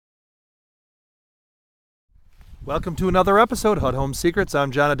Welcome to another episode, HUD Home Secrets. I'm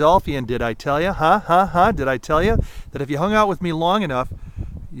John Adolfi, and did I tell you, did I tell you that if you hung out with me long enough,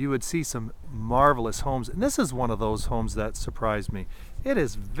 you would see some marvelous homes. And this is one of those homes that surprised me. It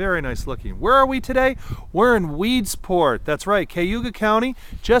is very nice looking. Where are we today? We're in Weedsport. That's right, Cayuga County,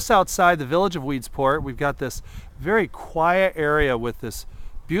 just outside the village of Weedsport. We've got this very quiet area with this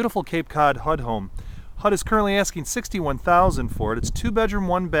beautiful Cape Cod HUD home. HUD is currently asking $61,000 for it. It's 2-bedroom,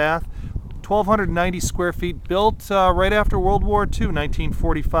 1-bath, 1,290 square feet, built right after World War II,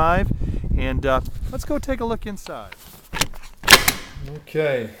 1945. And let's go take a look inside.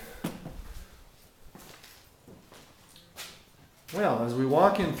 Okay. Well, as we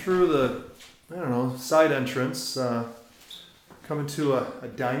walk in through the, side entrance, coming to a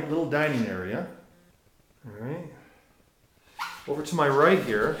little dining area. All right. Over to my right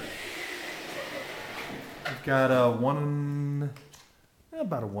here, we've got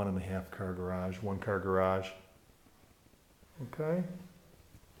about a 1.5 car garage, 1 car garage. Okay.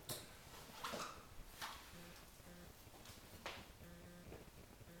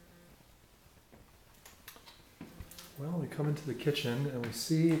 Well, we come into the kitchen and we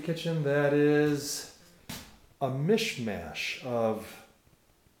see a kitchen that is a mishmash of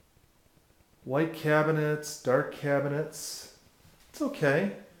white cabinets, dark cabinets. It's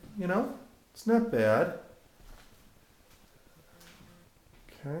okay, it's not bad.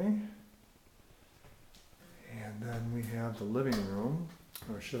 Okay. And then we have the living room,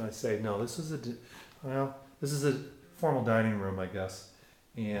 or should I say, no, this is a formal dining room, I guess.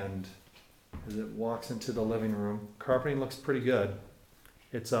 And as it walks into the living room, carpeting looks pretty good.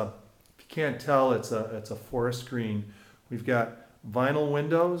 If you can't tell, it's a forest green. We've got vinyl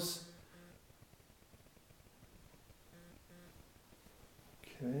windows.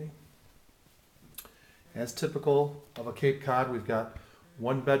 Okay. As typical of a Cape Cod, we've got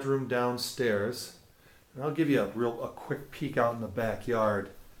 1 bedroom downstairs. And I'll give you a quick peek out in the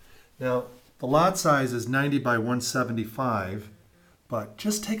backyard. Now, the lot size is 90 by 175, but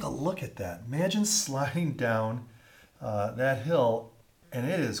just take a look at that. Imagine sliding down that hill, and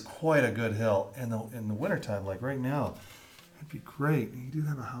it is quite a good hill in the wintertime, like right now. That'd be great. You do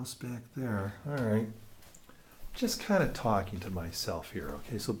have a house back there. All right. Just kind of talking to myself here,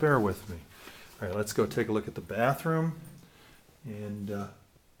 okay? So bear with me. All right, let's go take a look at the bathroom. And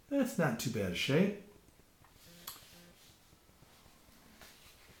it's not too bad a shape.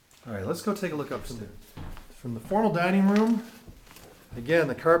 All right, let's go take a look upstairs. From the formal dining room, again,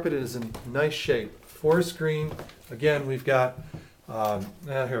 the carpet is in nice shape. Forest green. Again, we've got,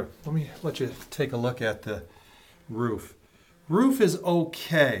 here, let me let you take a look at the roof. Roof is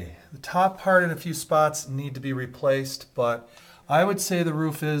okay. The top part in a few spots need to be replaced, but I would say the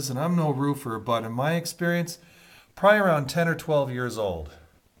roof is, and I'm no roofer, but in my experience, probably around 10 or 12 years old.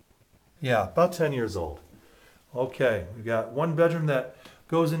 Yeah, about 10 years old. Okay, we've got 1 bedroom that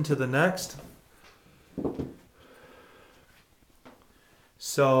goes into the next.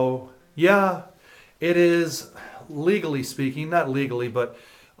 So, yeah, it is, legally speaking, not legally, but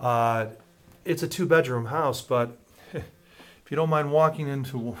it's a 2-bedroom house, but if you don't mind walking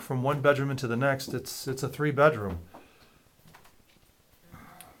from 1 bedroom into the next, it's a 3-bedroom.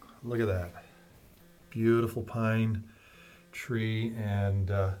 Look at that. Beautiful pine tree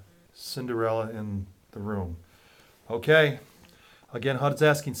and Cinderella in the room. Okay. Again, HUD's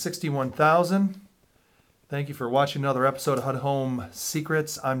asking $61,000. Thank you for watching another episode of HUD Home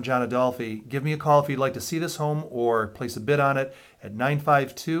Secrets. I'm John Adolfi. Give me a call if you'd like to see this home or place a bid on it at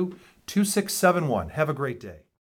 952-2671. Have a great day.